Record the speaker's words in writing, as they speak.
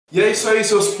E é isso aí,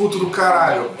 seus putos do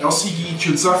caralho. É o seguinte,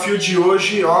 o desafio de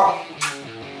hoje, ó,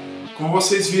 como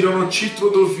vocês viram no título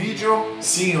do vídeo,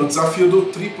 sim, o desafio do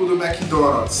triplo do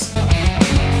McDonald's.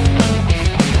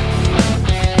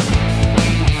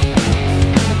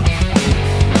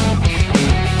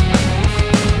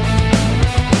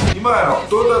 Mano,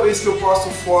 toda vez que eu posto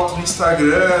foto no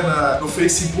Instagram, no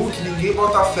Facebook, ninguém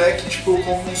bota fé que tipo, eu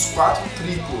como uns 4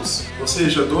 triplos. Ou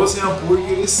seja, 12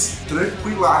 hambúrgueres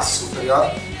tranquilaço, tá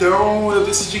ligado? Então eu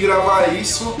decidi gravar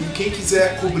isso e quem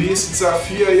quiser cobrir esse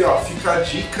desafio aí, ó, fica a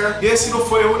dica. E esse não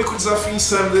foi o único desafio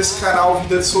insano desse canal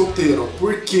Vida de Solteiro.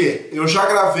 Por quê? Eu já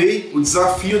gravei o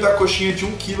desafio da coxinha de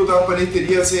 1 kg da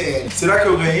paneteria ZN. Será que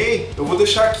eu ganhei? Eu vou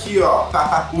deixar aqui, ó,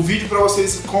 o vídeo pra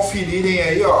vocês conferirem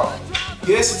aí, ó.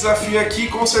 E esse desafio aqui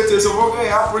com certeza eu vou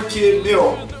ganhar porque,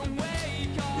 meu,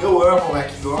 eu amo o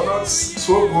McDonald's,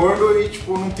 sou gordo e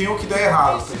tipo, não tem o que dar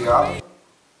errado, tá ligado?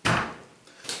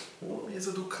 Ô,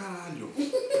 mesa do caralho.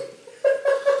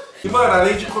 E mano,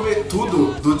 além de comer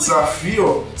tudo do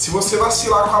desafio, se você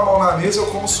vacilar com a mão na mesa, eu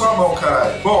como sua mão,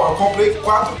 caralho. Bom, eu comprei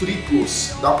 4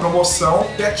 triplos da promoção,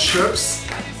 ketchups,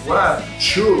 1,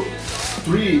 2,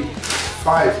 3,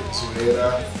 5,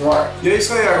 zoeira, 4. E é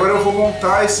isso aí, agora eu vou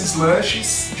montar esses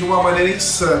lanches de uma maneira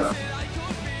insana.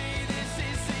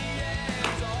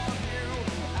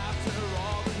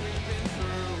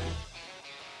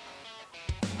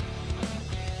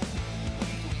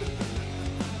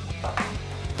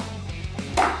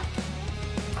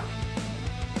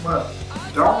 Mano,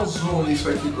 dá um zoom nisso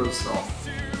aqui, produção.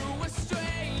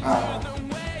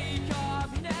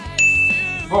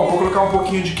 Bom, vou colocar um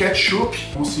pouquinho de ketchup,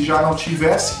 como se já não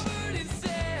tivesse.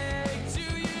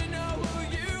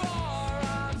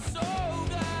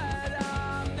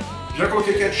 Já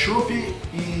coloquei ketchup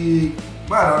e...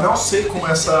 Mano, eu não sei como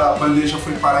essa bandeja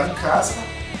foi parar em casa.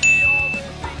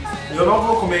 Eu não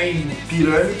vou comer em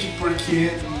pirâmide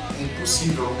porque é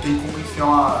impossível, não tem como enfiar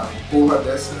uma porra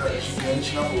dessa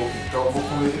gigante na boca. Então eu vou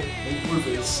comer um por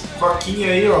vez.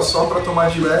 Coquinha aí, ó, só pra tomar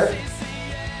de leve.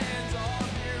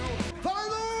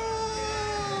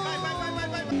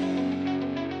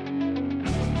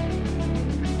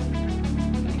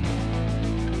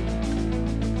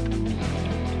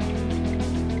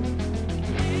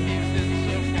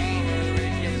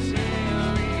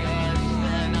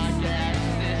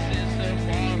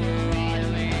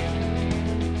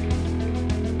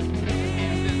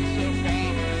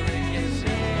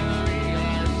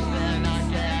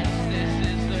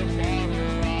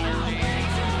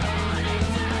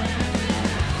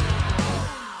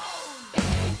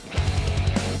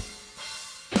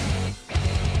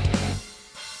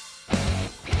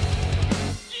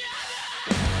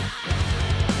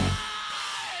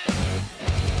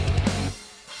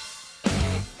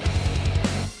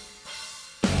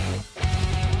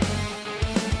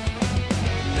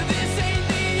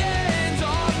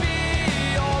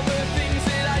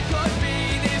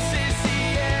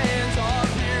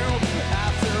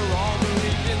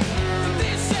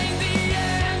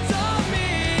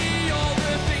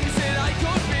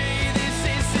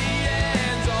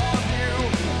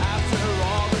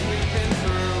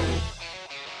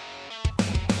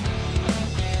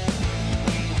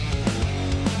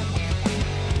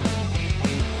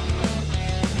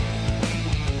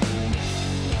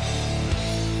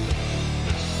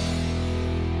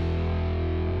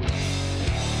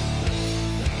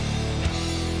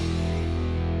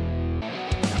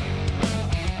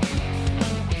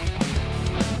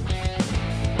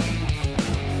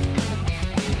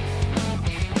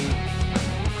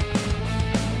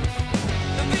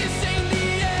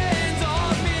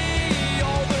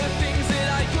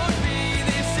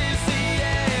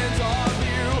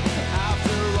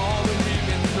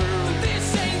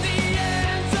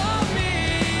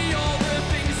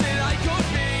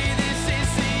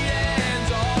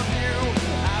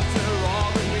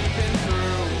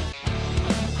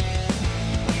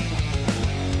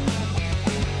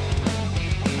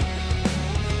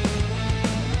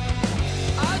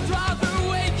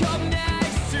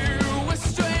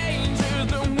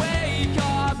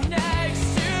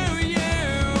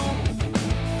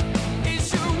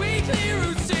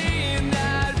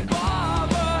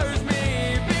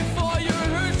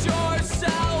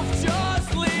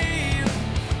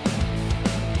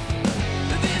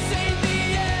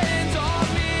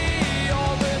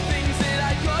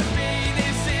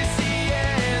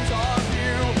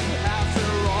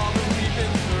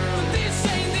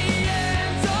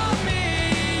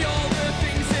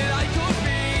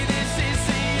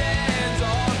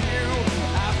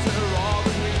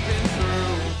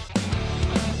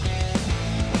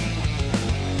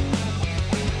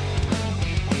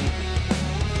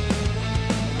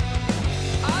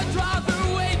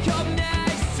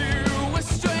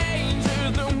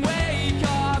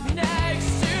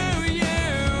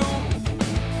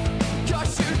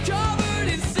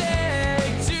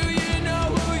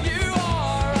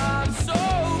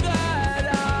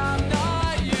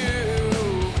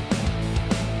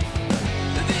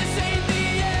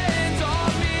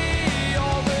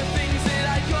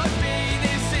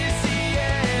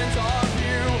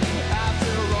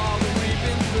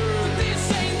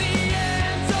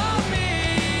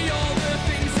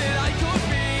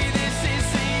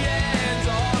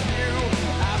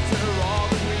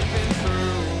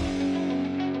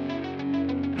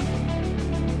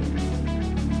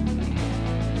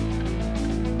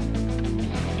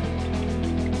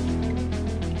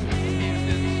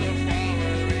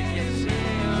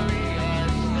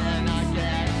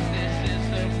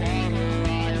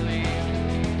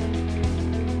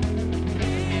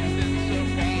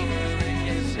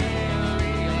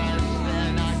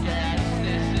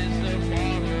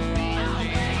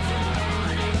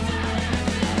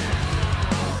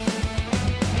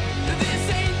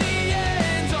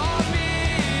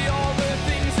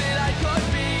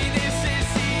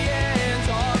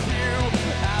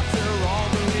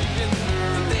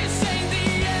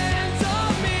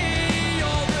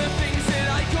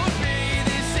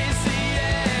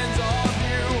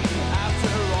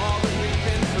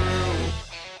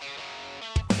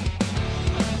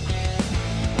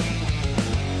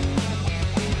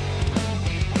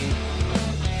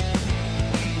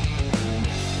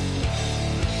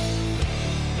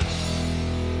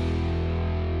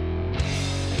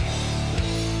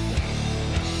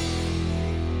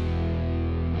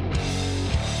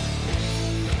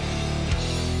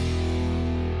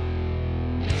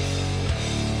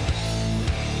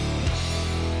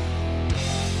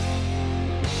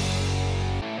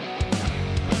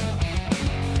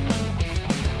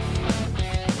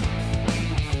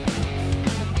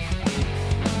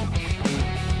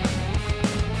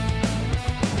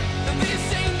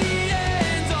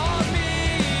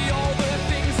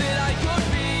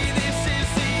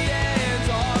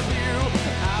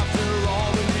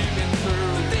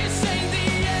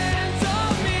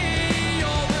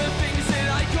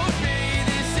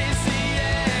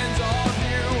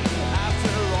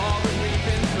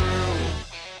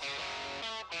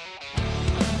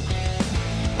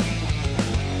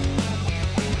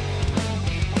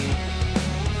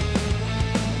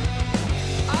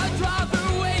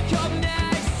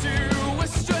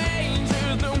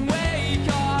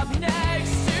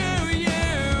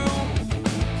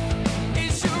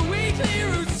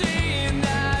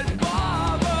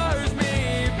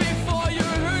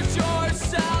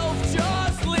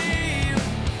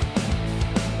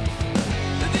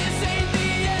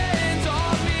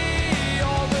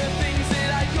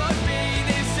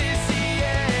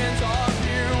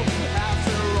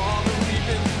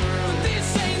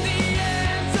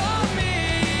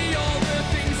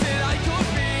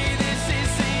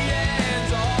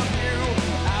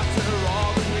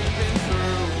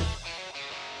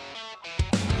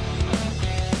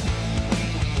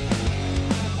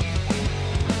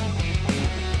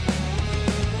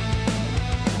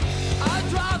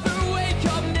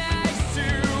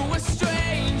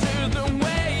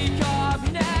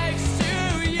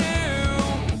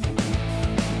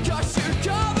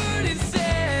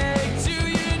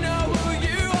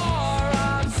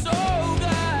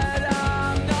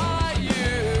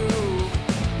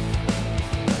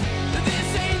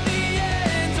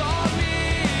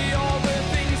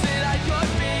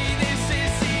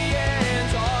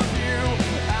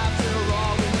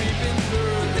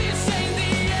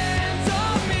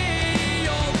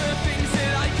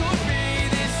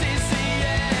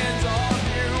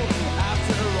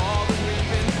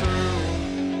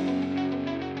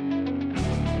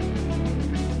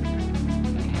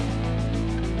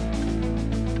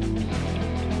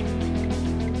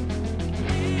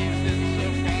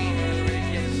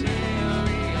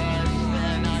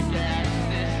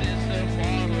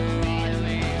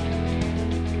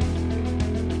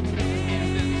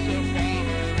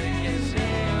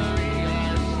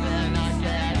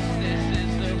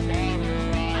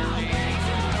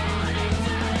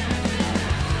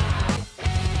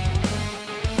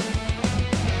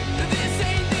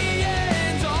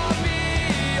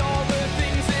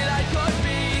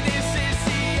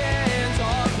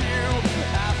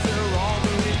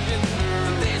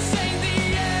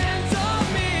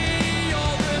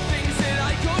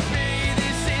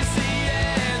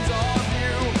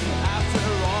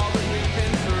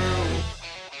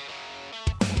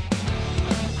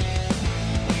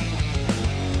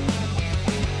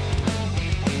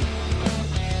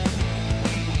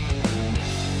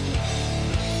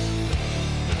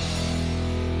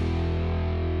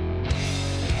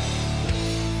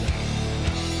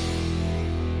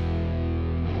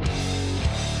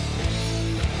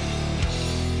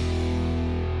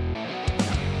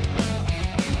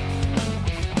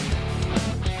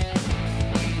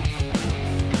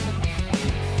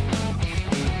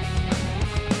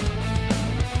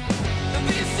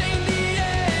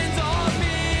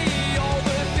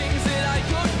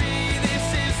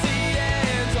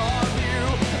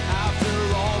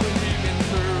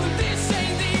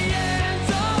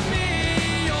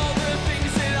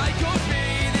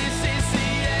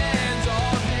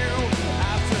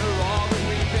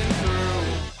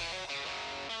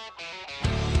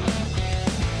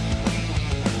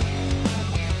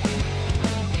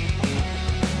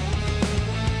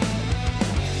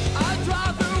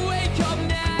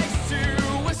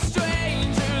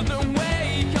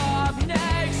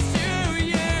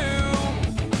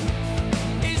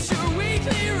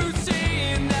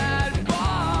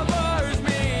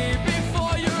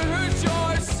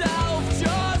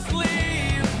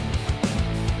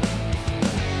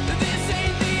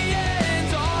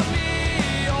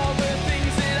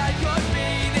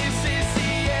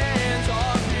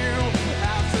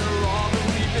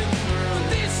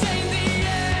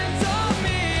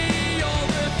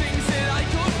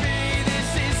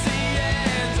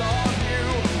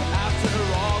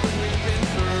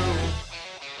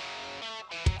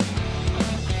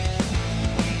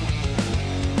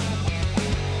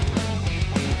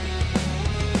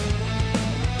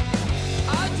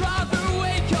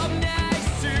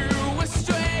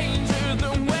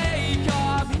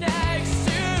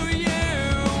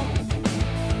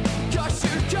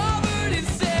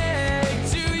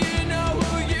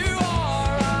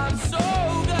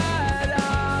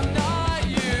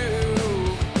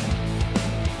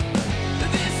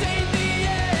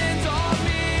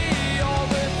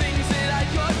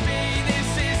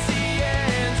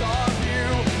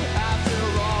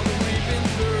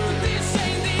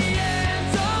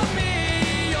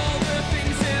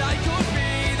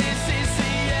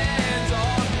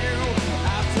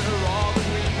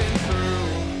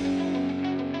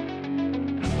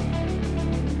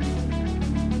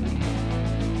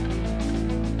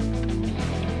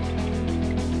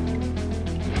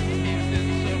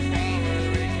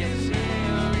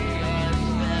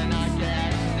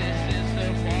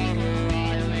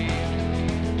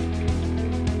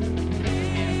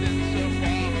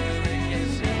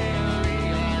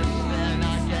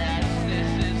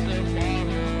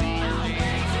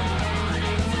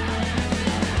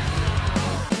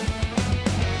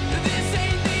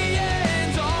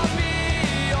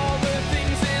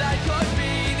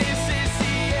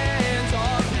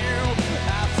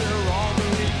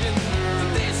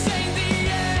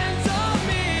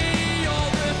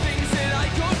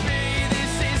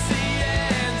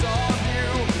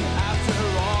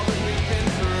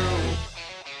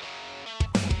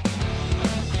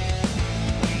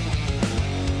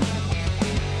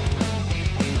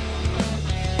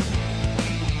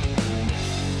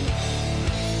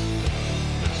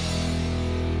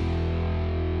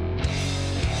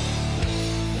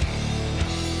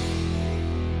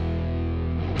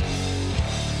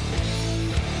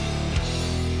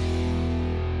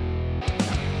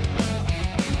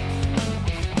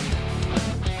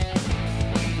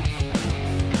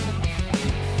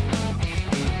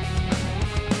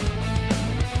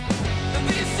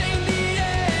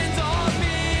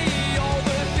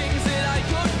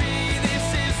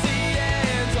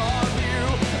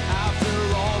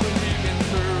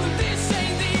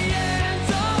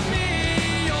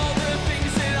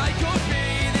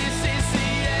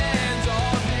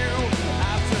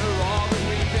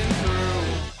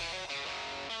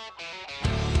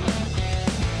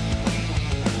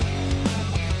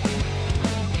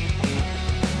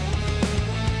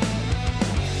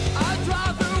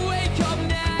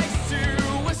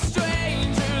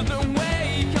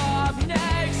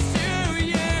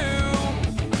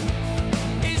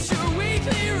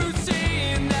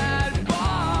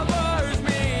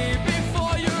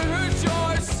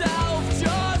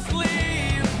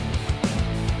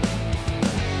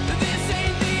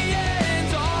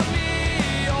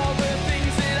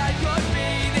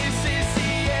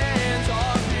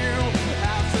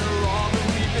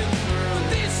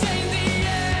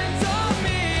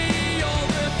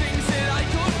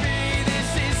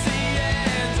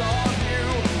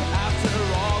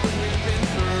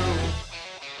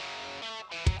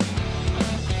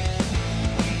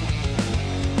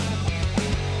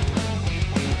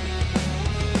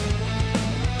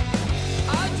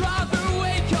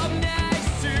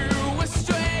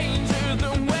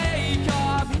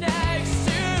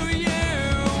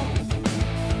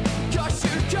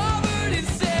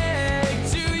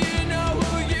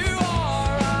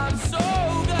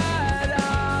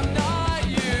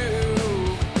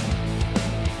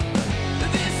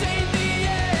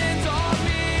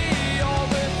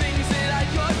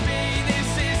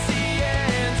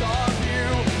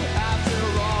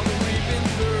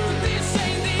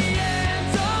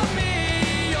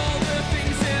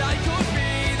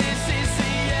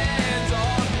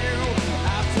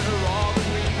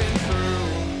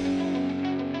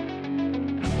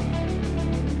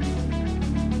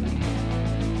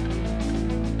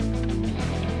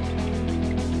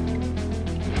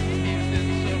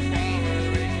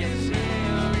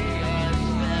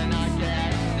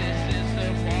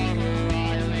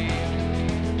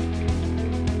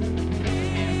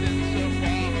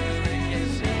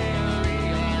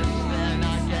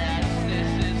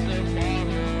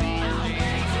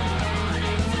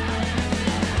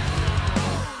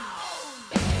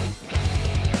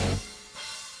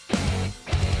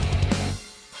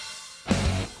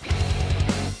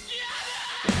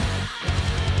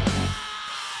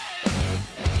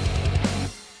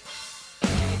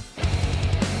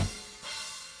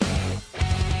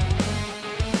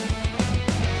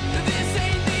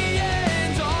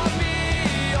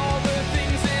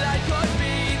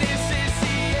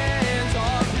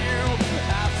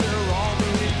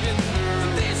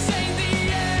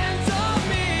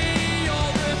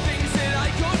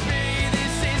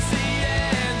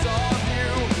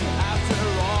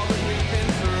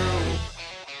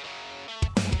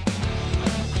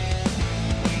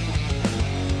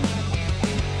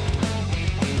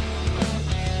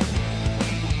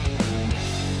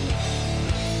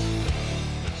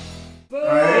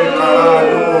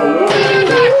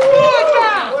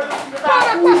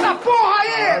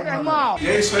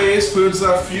 esse foi o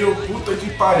desafio, puta que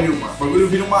pariu, mano. O bagulho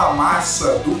vira uma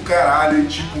massa do caralho e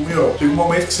tipo, meu, chega um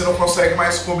momento que você não consegue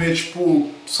mais comer, tipo,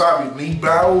 sabe,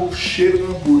 lembrar o cheiro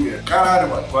do hambúrguer. Caralho,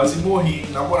 mano, quase morri,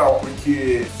 na moral,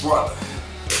 porque foda.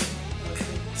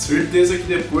 Certeza que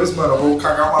depois, mano, eu vou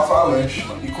cagar uma avalanche,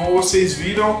 mano. E como vocês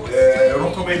viram, eu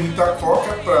não tomei muita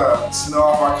coca senão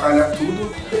avacalha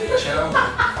tudo.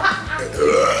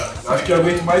 Acho que eu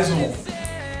aguento mais um.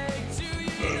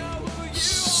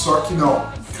 Só que não.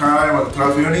 Caralho, mano,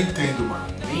 travei eu nem entendo, mano.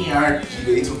 Nem ar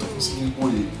direito eu tô conseguindo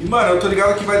engolir. E, mano, eu tô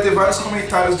ligado que vai ter vários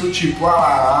comentários do tipo,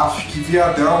 que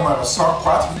viadão, mano, só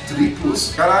 4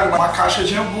 triplos? Caralho, uma caixa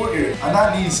de hambúrguer.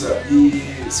 Analisa.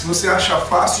 E se você achar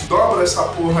fácil, dobra essa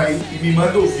porra aí e me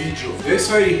manda o vídeo. É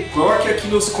isso aí. Coloque aqui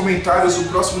nos comentários o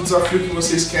próximo desafio que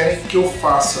vocês querem que eu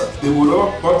faça.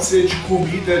 Demorou? Pode ser de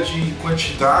comida, de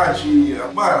quantidade.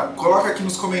 Mano, coloca aqui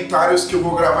nos comentários que eu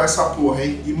vou gravar essa porra,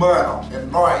 hein? E, mano, é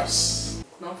nóis.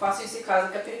 Não faça isso em casa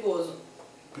que é perigoso.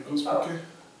 Perigoso por quê?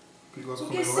 Perigoso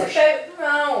porque comer você lanche? pega...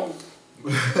 Não.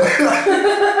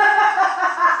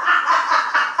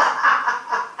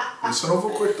 Isso eu não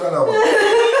vou cortar, não, mano.